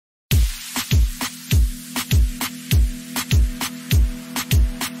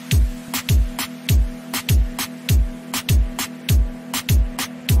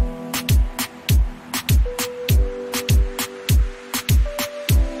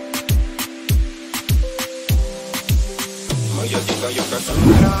Моя дикая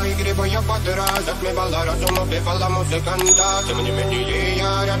Кассандра, игривая подра, затмевала разум, убивала музыканта. Тем не менее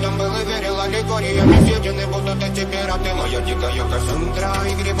я рядом был и верил аллегориями, съедены будут эти пираты. Моя дикая Кассандра,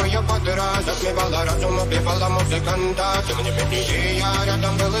 игривая подра, затмевала разум, убивала музыканта. Тем не менее я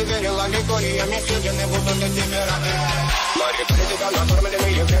рядом был и верил аллегориями, съедены будут эти пираты. Мария политика,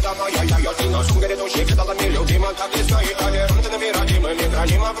 накормленные предавая я ты на шум грядущий, кидалами любима, как и свои толерантными родимыми,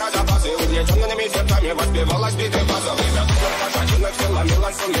 хранимо про запасы, угнетенными сердцами воспевалась битый база. Время пожатинных сил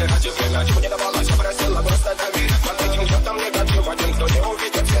ломилась умирать, и время чего не давалось, просила просто доверять. Под этим кто-то негатив, один, кто не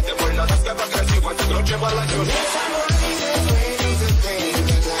увидит свет, и больно тоска красиво, закручивала чужие.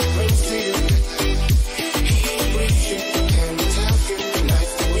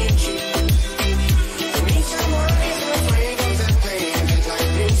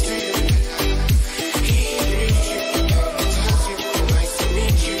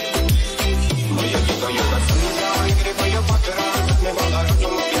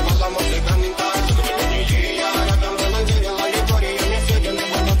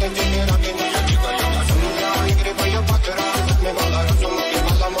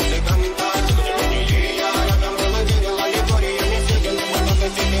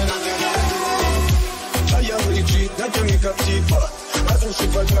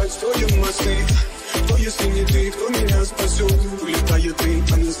 Разрушить строим мосты. Кто, если не ты, кто меня спасет? Улетает дым,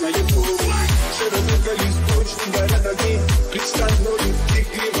 а не знает кто. Все разоргались точно, горят огни. Представь ноги,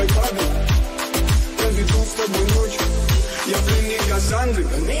 игривой падай. Проведу с тобой ночь. Я пленник Кассандры.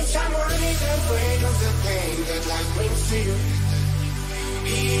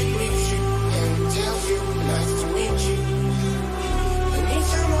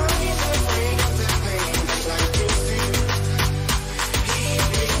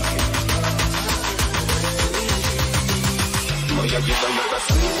 Моя дикая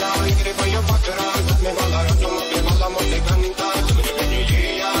Кассандра, игривая подра, затмевала разум, убивала музыканта. Тем не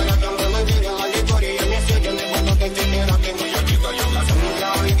менее я рядом был и верил аллегориями, съедены будут эти пираты. Моя дикая Кассандра,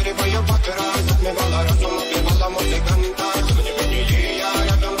 игривая подра, затмевала разум, убивала музыканта. Тем не менее я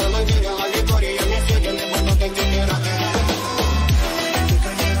рядом был и верил аллегориями, съедены будут эти пираты.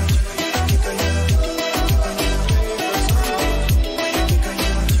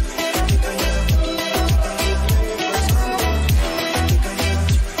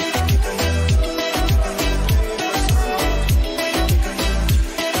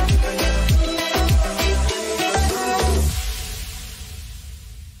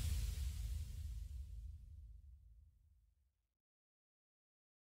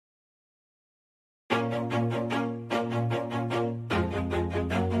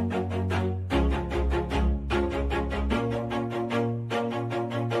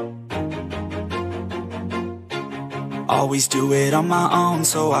 Always do it on my own,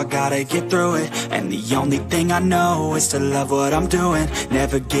 so I gotta get through it. And the only thing I know is to love what I'm doing.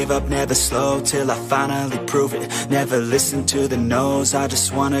 Never give up, never slow, till I finally prove it. Never listen to the no's, I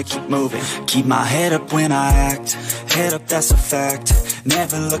just wanna keep moving. Keep my head up when I act, head up, that's a fact.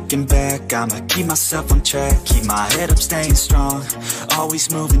 Never looking back, I'ma keep myself on track. Keep my head up, staying strong,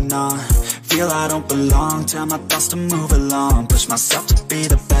 always moving on. Feel I don't belong, tell my thoughts to move along. Push myself to be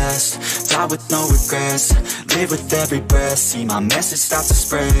the best, die with no regrets. Live with every breath, see my message start to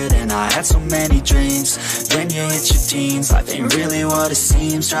spread. And I had so many dreams, then you hit your teens. Life ain't really what it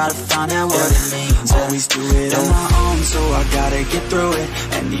seems, try to find out what it means. Always do it on my own, so I gotta get through it.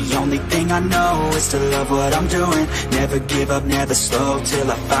 And the only thing I know is to love what I'm doing. Never give up, never slow, till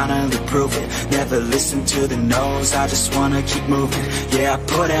I finally prove it. Never listen to the no's, I just wanna keep moving. Yeah, I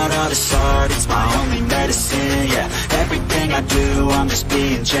put out all this art, it's my only medicine. Yeah, everything I do, I'm just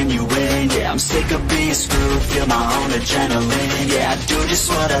being genuine. Yeah, I'm sick of being screwed, feel my own adrenaline. Yeah, I do just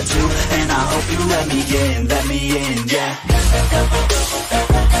what I do, and I hope you let me in, yeah.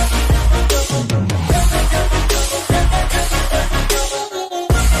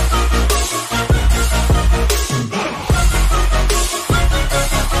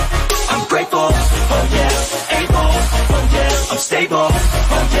 I'm grateful, oh yeah, able, oh yeah, I'm stable,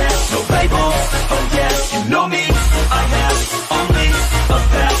 oh yeah, no label, oh yeah, you know me, I have only a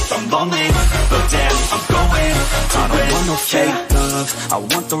path, I'm lonely, but damn, I'm going to win. I don't want no fake love, I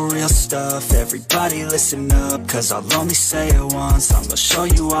want the real stuff. Everybody listen up, cause I'll only say it once. I'm gonna show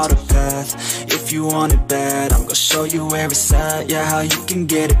you all the path, if you want it bad. I'm gonna show you where it's at, yeah, how you can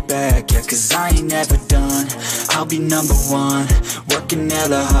get it back. Yeah, cause I ain't never done, I'll be number one. Working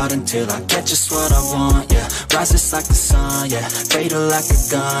hella hard until I get just what I want, yeah. Rises like the sun, yeah, fatal like a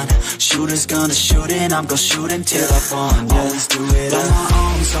gun. Shooter's gonna shoot and I'm gonna shoot until I won, yeah. Always do it on my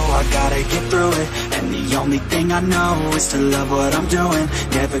own, so I gotta get through it. And the only thing I know is to love what I'm doing. win.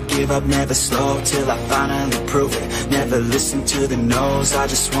 Never give up, never slow, till I finally prove it. Never listen to the no's, I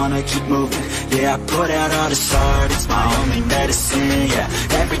just wanna keep moving. Yeah, I put out all this art, it's my only medicine. Yeah,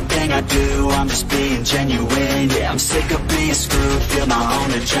 everything I do, I'm just being genuine. Yeah, I'm sick of being screwed, feel my own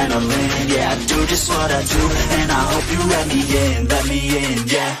adrenaline. Yeah, I do just what I do, and I hope you let me in,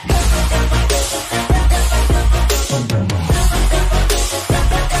 yeah.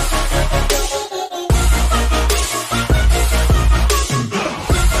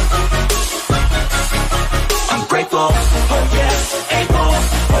 I'm grateful, oh yeah, able,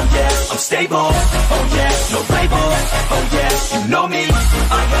 oh yeah, I'm stable, oh yeah, no label, oh yeah, you know me,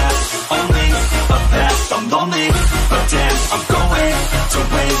 I have only a path, I'm lonely, but damn, I'm going to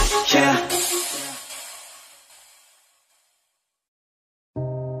win, yeah.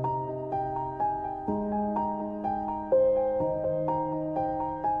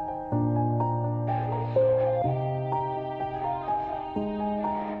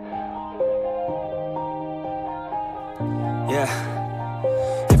 Yeah,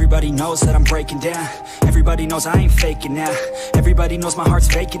 everybody knows that I'm breaking down. Everybody knows I ain't faking now. Everybody knows my heart's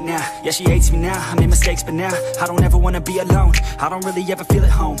vacant now. Yeah, she hates me now, I made mistakes but now I don't ever wanna be alone. I don't really ever feel at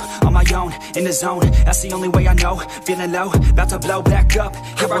home. On my own, in the zone, that's the only way I know. Feeling low, about to blow back up.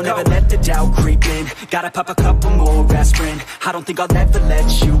 I won't ever let the doubt creep in. Gotta pop a couple more aspirin. I don't think I'll ever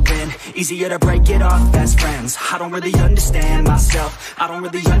let you in. Easier to break it off as friends. I don't really understand myself. I don't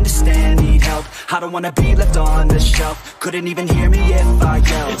really understand, need help. I don't wanna be left on the shelf. Couldn't even hear me if I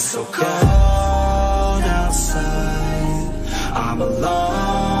yelled. It's so cold outside, I'm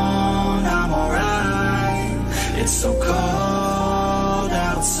alone, I'm alright. It's so cold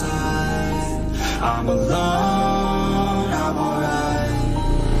outside, I'm alone, I'm alright.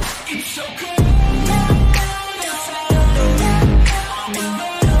 It's so cold.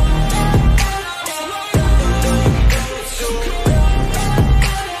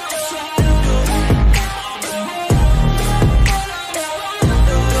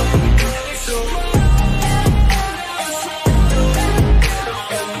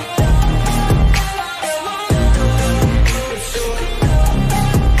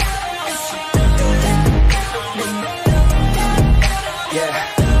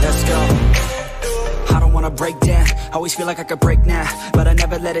 Break down, always feel like I could break now, but I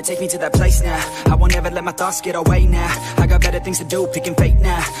never let it take me to that place now. I won't ever let my thoughts get away now. I got better things to do, picking fate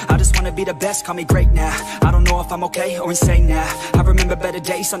now. I just wanna be the best, call me great now. I don't know if I'm okay or insane now. I remember better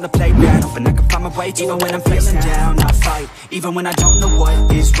days on the playground, hoping I can find my way even when I'm feeling down. I fight, even when I don't know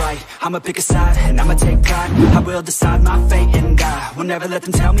what is right. I'ma pick a side, and I'ma take pride. I will decide my fate, and I will never let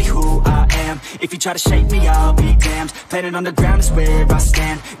them tell me who I am. If you try to shape me, I'll be damned. Planet on the ground is where I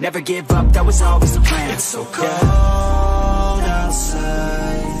stand. Never give up, that was always the plan. It's so cold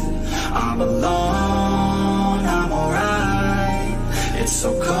outside, I'm alone, I'm alright. It's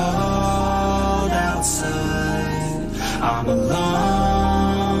so cold outside, I'm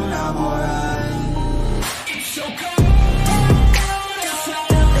alone, I'm alright. It's so cold.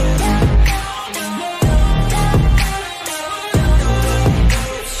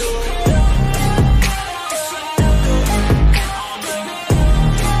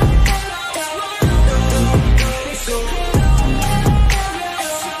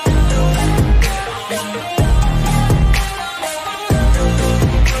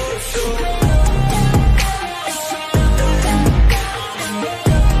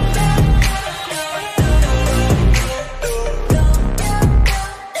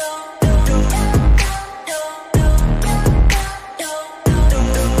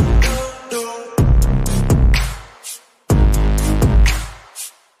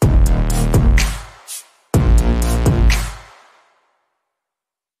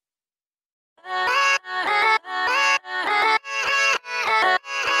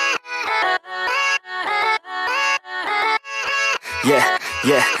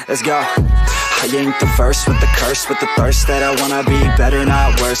 Yeah, let's go. I ain't the first with the curse, with the thirst that I wanna be better,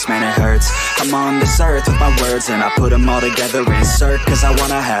 not worse, man it hurts. I'm on this earth with my words and I put them all together, insert, cause I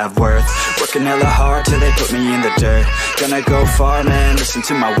wanna have worth. Working hella hard till they put me in the dirt. Gonna go far, man, listen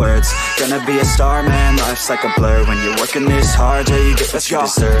to my words. Gonna be a star, man, life's like a blur. When you're working this hard till you get what you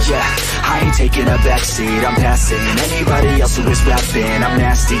deserve. Yeah, I ain't taking a backseat, I'm passing anybody else who is rapping. I'm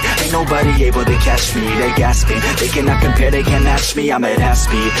nasty, ain't nobody able to catch me. They gasping, they cannot compare, they can't match me. I'm at half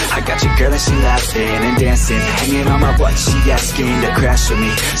speed, I got your girl and she laughing and dancing, hanging on my butt, she asking to crash with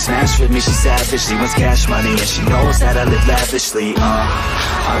me, smash with me, she savage, she wants cash money, and she knows that I live lavishly.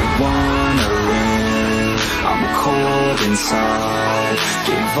 I wanna live, I'm cold inside,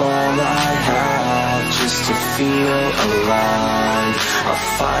 gave all I have just to feel alive. I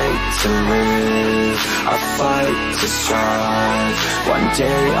fight to live, I fight to strive, why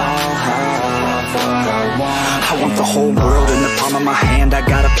day I'll have what I want. I want the whole world in the palm of my hand. I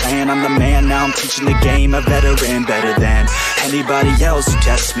got a plan, I'm the man, now I'm teaching the game. A veteran, better than anybody else who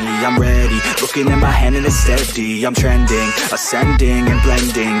tests me. I'm ready, looking at my hand and it's steady. I'm trending, ascending and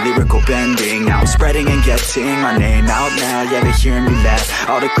blending, lyrical bending. Now I'm spreading and getting my name out now. Yeah, they're hearing me laugh,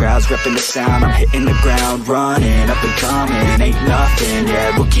 all the crowds repping the sound. I'm hitting the ground running, up and coming, ain't nothing.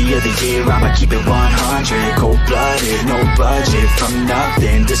 Yeah, rookie of the year, I'ma keep it 100. Cold-blooded, no budget, from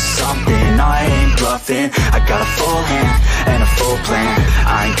nothing to something. I ain't bluffing, I got a full hand and a full plan.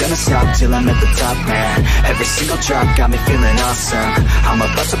 I ain't gonna stop till I'm at the top, man. Every single drop got me feeling awesome. I'm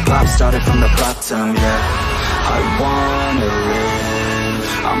about to pop, started from the bottom, yeah. I wanna live,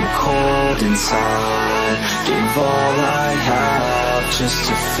 I'm cold inside. Give all I have just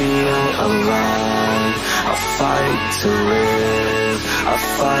to feel alive. I fight to live, I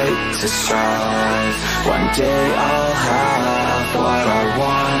fight to strive. One day I'll have what I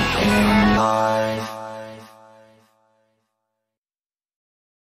want in life.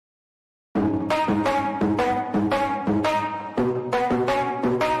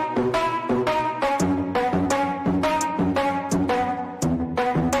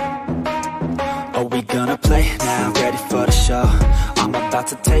 Are we gonna play now? Ready for the show? I'm about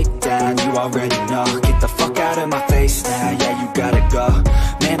to take down, you already know. Get the fuck out of my face now, yeah, you gotta go.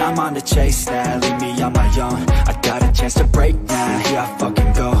 Man, I'm on the chase now, leave me on my own. I got a chance to break now, here I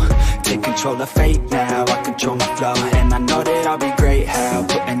fucking go. Take control of fate now, I control my flow. And I know that I'll be great, how,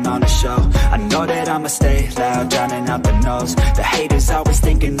 putting on a show. I know that I'ma stay loud, drowning out the noise. The haters always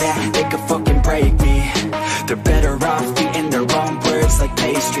thinking that they could fucking break me. They're better off eating their own words like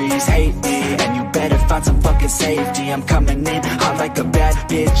pastries. Hate me, and you better find some fucking safety. I'm coming in hot like a bad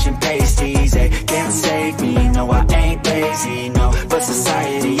bitch in pasties. They can't save me, no I ain't lazy, no. But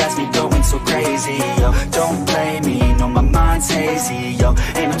society has me going so crazy, yo. Don't blame me, no my mind's hazy, yo.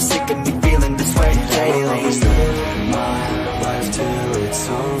 And I'm sick of me feeling this way daily. I'll always live my life till it's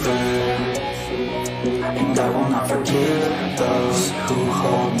over, and I will not forgive those who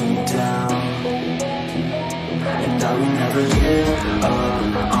hold me down. And I will never give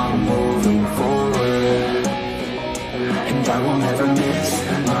up, I'm moving forward. And I will never miss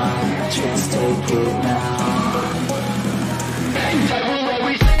my chance, take it now. And I will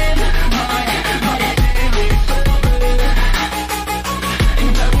always live my life till it's over.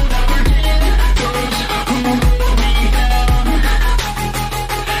 And I will never give those who hold me down.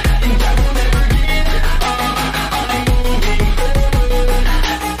 And I will never give up, I'm moving forward.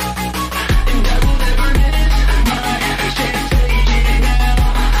 And I will never miss my chance, take it now.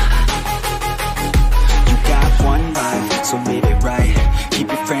 You got one life, so live it right. Keep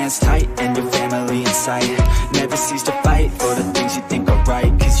your friends tight and your family in sight. Never cease to fight for the things you think are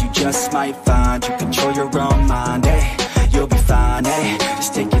right, cause you just might find you control your own mind, eh? You'll be fine, eh?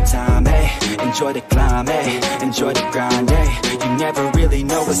 Just take your time, eh? Enjoy the climb, eh? Enjoy the grind, eh? You never really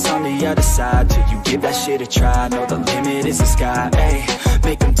know what's on the other side till you give that shit a try. Know the limit is the sky, eh?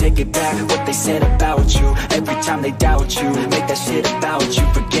 Make them take it back, what they said about you. Every time they doubt you, make that shit about you.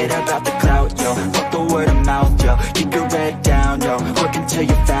 Forget about the clout, yo. Fuck the word of mouth, yo. Keep your head down, yo. Work until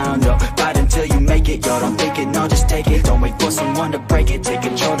you're found, yo. Fight until you make it, yo. Don't think it, no, just take it. Don't wait for someone to break it. Take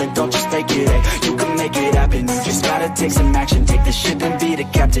control and don't just fake it, eh? You can make it happen, you just gotta take some action. Take the ship and be the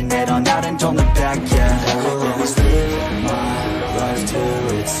captain. Head on out and don't look back, yeah. I will always live my life till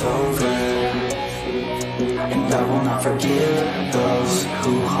it's over, and I will not forgive those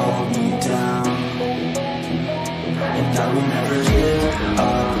who hold me down. And I will never give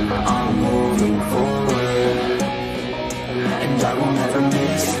up, I'm moving forward. And I will never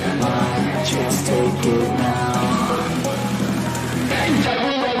miss my chance, take it now. And I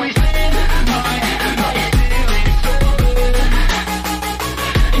will always live my life till it's over.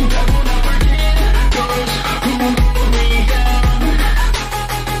 And I will not forgive those who hold me down.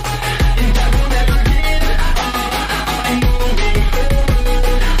 And I will never give up, I'm moving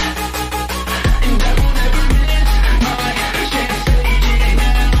forward. And I will never miss my chance, take it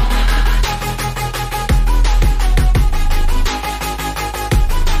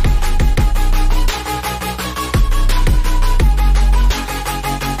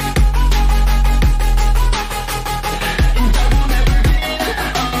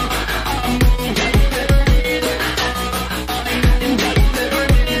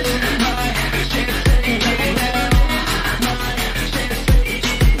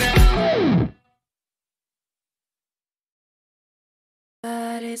now.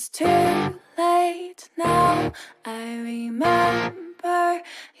 But it's too late now. I remember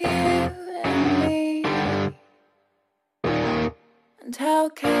you and me, and how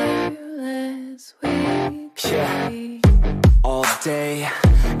careless we could be. All day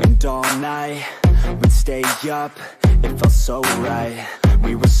and all night, we'd stay up, it felt so right.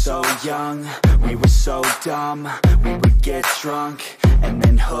 We were so young, we were so dumb. We would get drunk and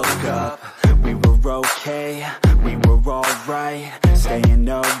then hook up. We were okay, we were alright, staying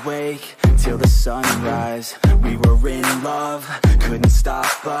awake till the sunrise. We were in love, couldn't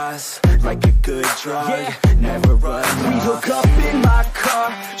stop us, like a good drug, never enough. We hook up in my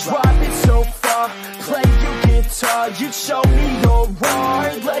car, driving so far, play your guitar, you'd show me your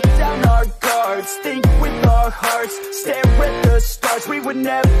art, let down our guards, think with our hearts, stare at the stars. We were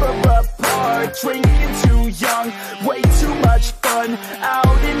never apart, drinking too young, way too much fun,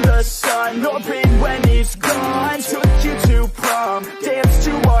 out in the sun, open when it's gone. Took you to prom, dance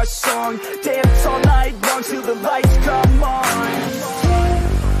to our song, dance all night long till the lights come on.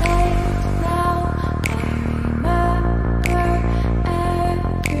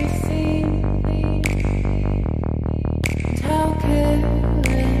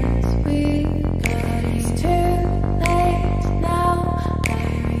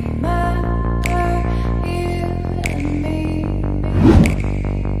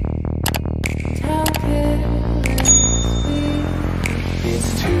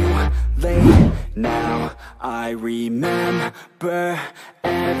 Now I remember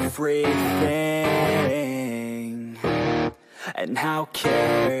everything, and how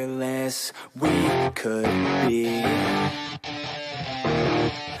careless we could be,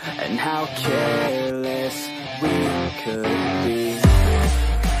 and how careless we could be,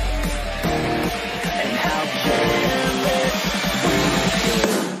 and how careless we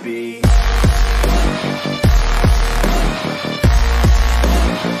could be.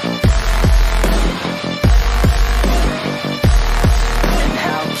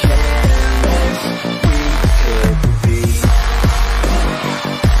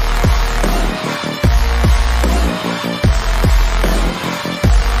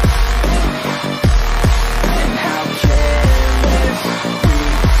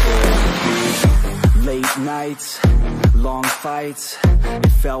 Nights, long fights, it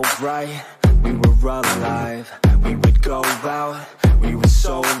felt right, we were alive. We would go out, we were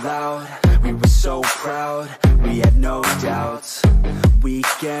so loud, we were so proud, we had no doubts.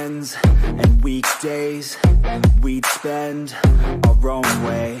 Weekends and weekdays, we'd spend our own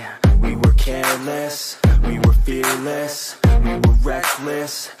way. We were careless, we were fearless, we were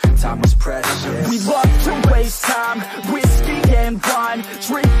reckless, time was precious. We loved to waste time, whiskey and wine,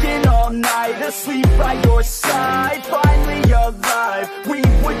 drinking all night, asleep by your side. Finally alive, we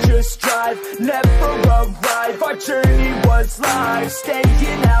would just drive, never arrive. Our journey was live,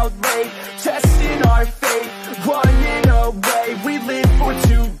 staying out late, testing our fate, running away. We live for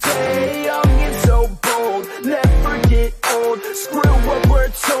today, young and so bold, never get old. Screw what we're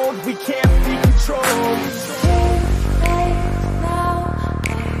told, we can't be controlled.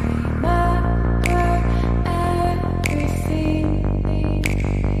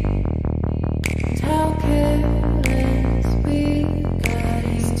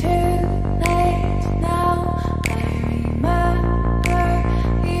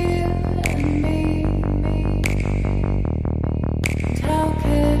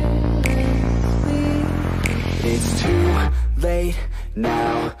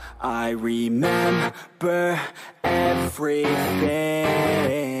 Now I remember everything,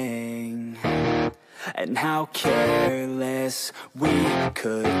 and how careless we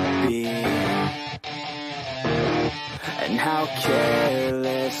could be, and how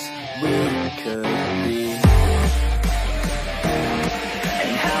careless we could be,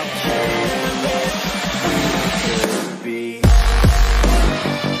 and how careless we could be.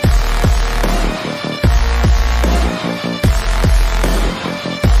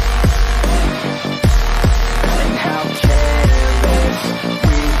 And how careless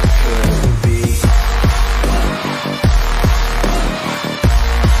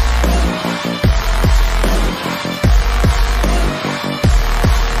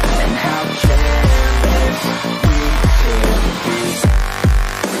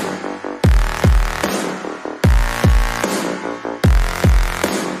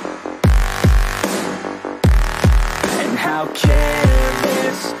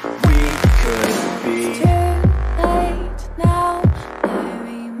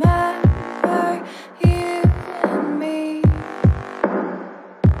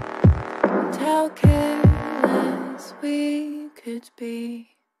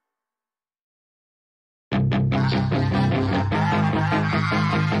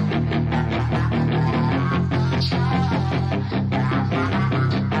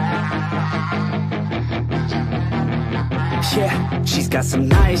She's got some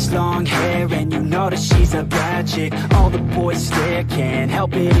nice long hair, and you know that she's a bad chick. All the boys stare, can't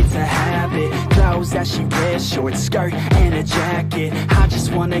help it, it's a habit. Clothes that she wears, short skirt and a jacket. I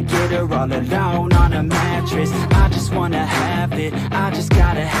just wanna get her all alone on a mattress. I just wanna have it, I just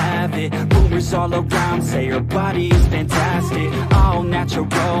gotta have it. Rumors all around say her body is fantastic. All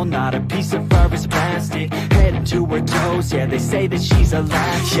natural, not a piece of fur is plastic. Head to her toes, yeah, they say that she's a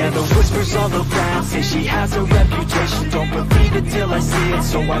latch. Yeah, the whispers all around say she has a reputation. Don't believe it till I see it,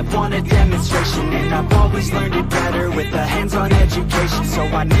 so I want a demonstration. And I've always learned it better with a hands-on education. So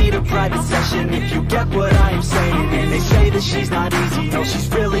I need a private session if you get what I am saying. And they say that she's not easy, no, she's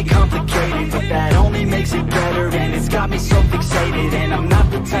really complicated. But that only makes it better, and it's got me so fixated. And I'm not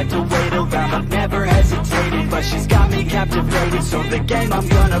the type to wait around, I've never hesitated. But she's got me captivated, so the game, I'm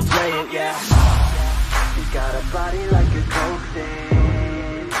gonna play it, yeah. She's got a body like a coke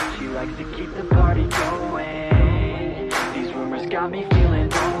thing. She likes to keep the party going. These rumors got me feeling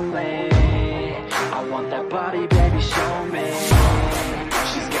lonely. I want that body, baby, show me.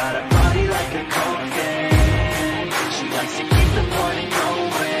 She's got a body like a coke thing. She likes to keep the party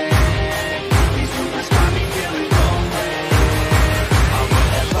going. These rumors got me feeling lonely. I want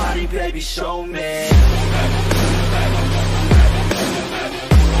that body, baby, show me.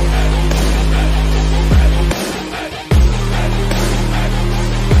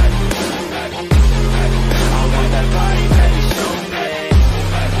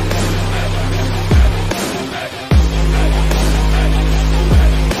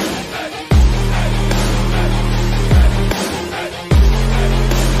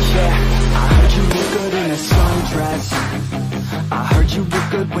 I heard you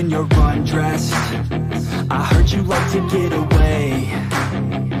look good when you're undressed. I heard you like to get away.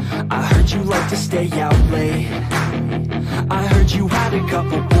 I heard you like to stay out late. I heard you had a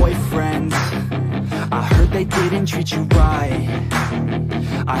couple boyfriends. I heard they didn't treat you right.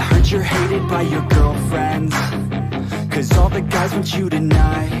 I heard you're hated by your girlfriends, 'cause all the guys want you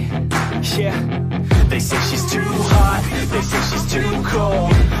tonight. Yeah, they say she's too hot, they say she's too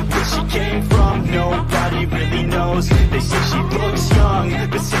cold. Where she came from, nobody really knows. They say she looks young,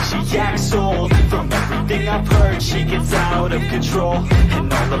 but say she acts old. From everything I've heard, she gets out of control.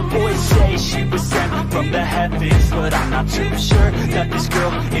 And all the boys say she was sent from the heavens, but I'm not too sure that this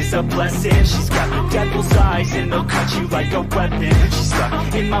girl is a blessing. She's got the devil's eyes, and they'll cut you like a weapon. She's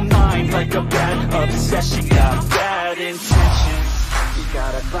stuck in my mind like a bad obsession. Got bad intentions. She's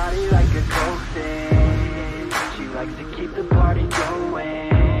got a body like a coke thing. She likes to keep the party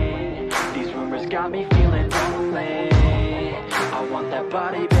going. These rumors got me feeling lonely. I want that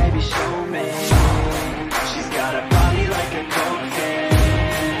body, baby, show me. She's got a body like a coke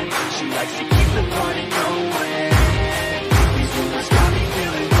thing. She likes to keep the party going. These rumors got me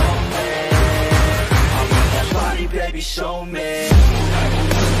feeling lonely. I want that body, baby, show me.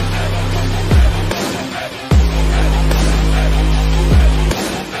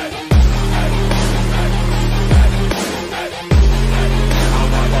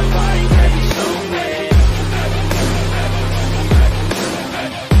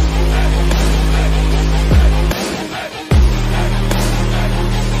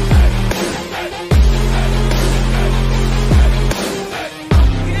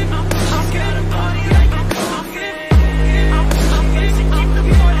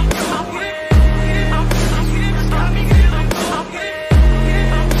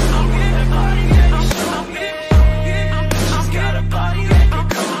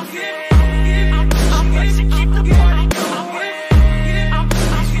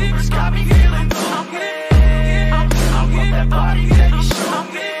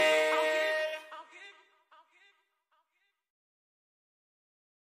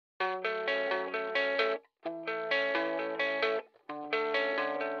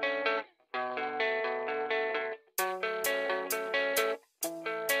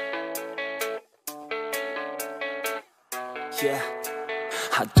 Yeah,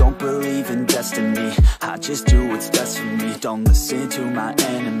 I don't believe in destiny. I just do what's best for me. Don't listen to my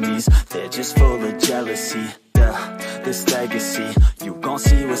enemies, they're just full of jealousy. Yeah, this legacy, you gon'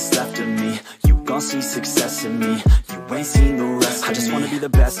 see what's left of me. You gon' see success in me. You ain't seen the rest of me. I just wanna be the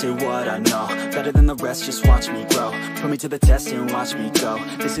best at what I know. Better than the rest, just watch me grow. Put me to the test and watch me go.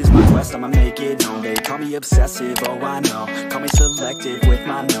 This is my quest, I'ma make it known. They call me obsessive, oh I know. Call me selective with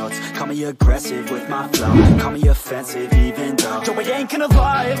my notes. Call me aggressive with my flow. Call me offensive even though Joe, I ain't gonna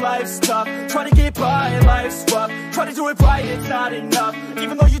lie, life's tough. Try to get by, life's rough. Try to do it right, it's not enough.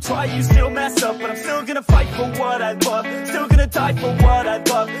 Even though you try, you still mess up. But I'm still gonna fight for what I love. Still gonna die for what I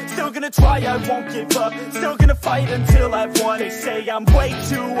love. Still Still gonna try, I won't give up. Still gonna fight until I've won. They say I'm way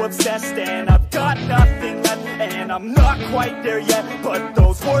too obsessed and I've got nothing left, and I'm not quite there yet, but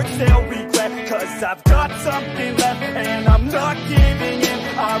those words they'll regret, cause I've got something left and I'm not giving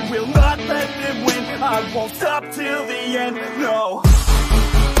in. I will not let them win. I won't stop till the end, no.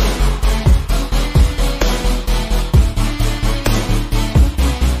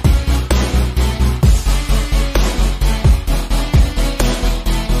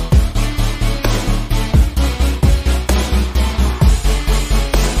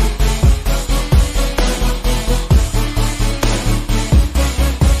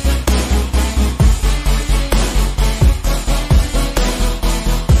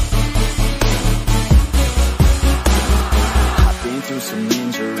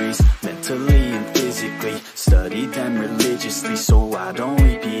 So I don't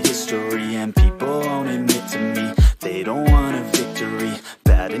repeat history, and people won't admit to me they don't want a victory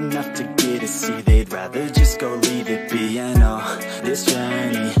bad enough to get a C. They'd rather just go leave it be. I know this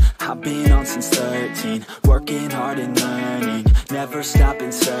journey I've been on since 13, working hard and learning, never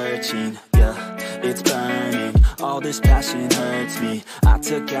stopping searching. Yeah, it's burning, all this passion hurts me. I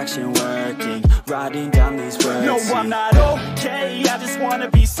took action working, writing down these words. No, I'm not okay, I just wanna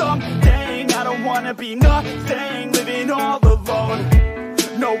be something. I don't wanna be nothing, living all alone.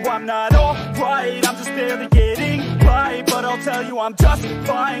 No, I'm not alright, I'm just barely getting by, but I'll tell you I'm just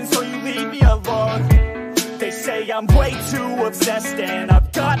fine, so you leave me alone. They say I'm way too obsessed and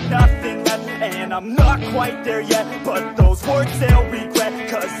I've got nothing left, and I'm not quite there yet, but those words they'll regret,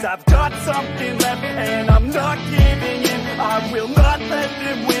 cause I've got something left and I'm not giving in. I will not let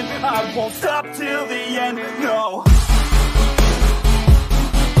them win. I won't stop till the end, no.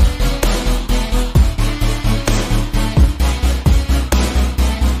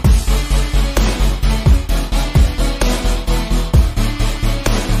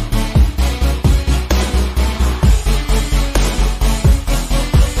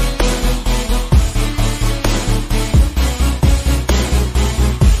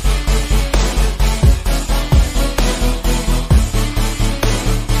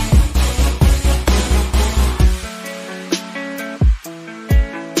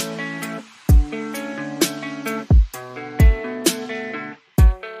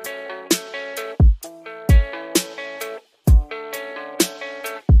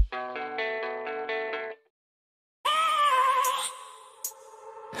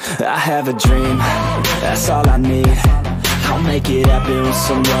 I have a dream, that's all I need. I'll make it happen with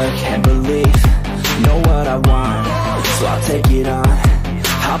some work and belief. Know what I want, so I'll take it on.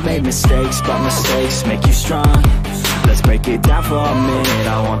 I've made mistakes, but mistakes make you strong. Let's break it down for a minute.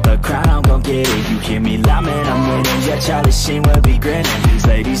 I want the crown, I'm gon' get it. You hear me loud, man, I'm winning. Yeah, Charlie Sheen will be grinning. These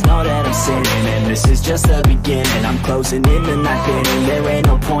ladies know that I'm sinning, and this is just the beginning. I'm closing in the night inning. There ain't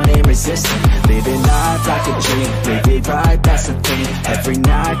no point in resisting. Living life like a dream, live it right, that's the thing. Every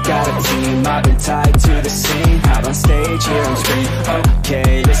night, got a team, I've been tied to the scene. Out on stage, here on screen.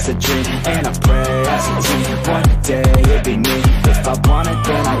 Okay, it's a dream, and I pray as a team. One day, it'll be me. If I want it,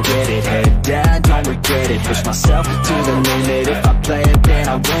 then I get it. Head down, don't regret it. Push myself to the limit. If I play it, then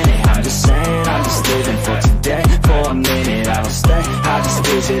I win it. I'm just saying, I'm just living for today. For a minute, I don't stay, I just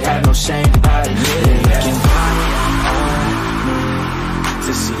visit. Have no shame, I admit it. Looking right at me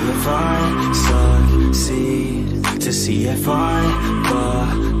to see if I succeed, to see if I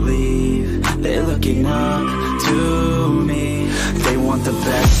believe. They're looking up to me. They want the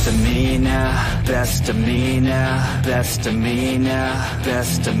best of me now, best of me now, best of me now,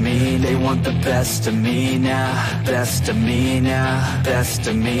 best of me. They want the best of me now, best of me now, best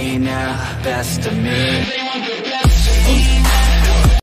of me now, best of me.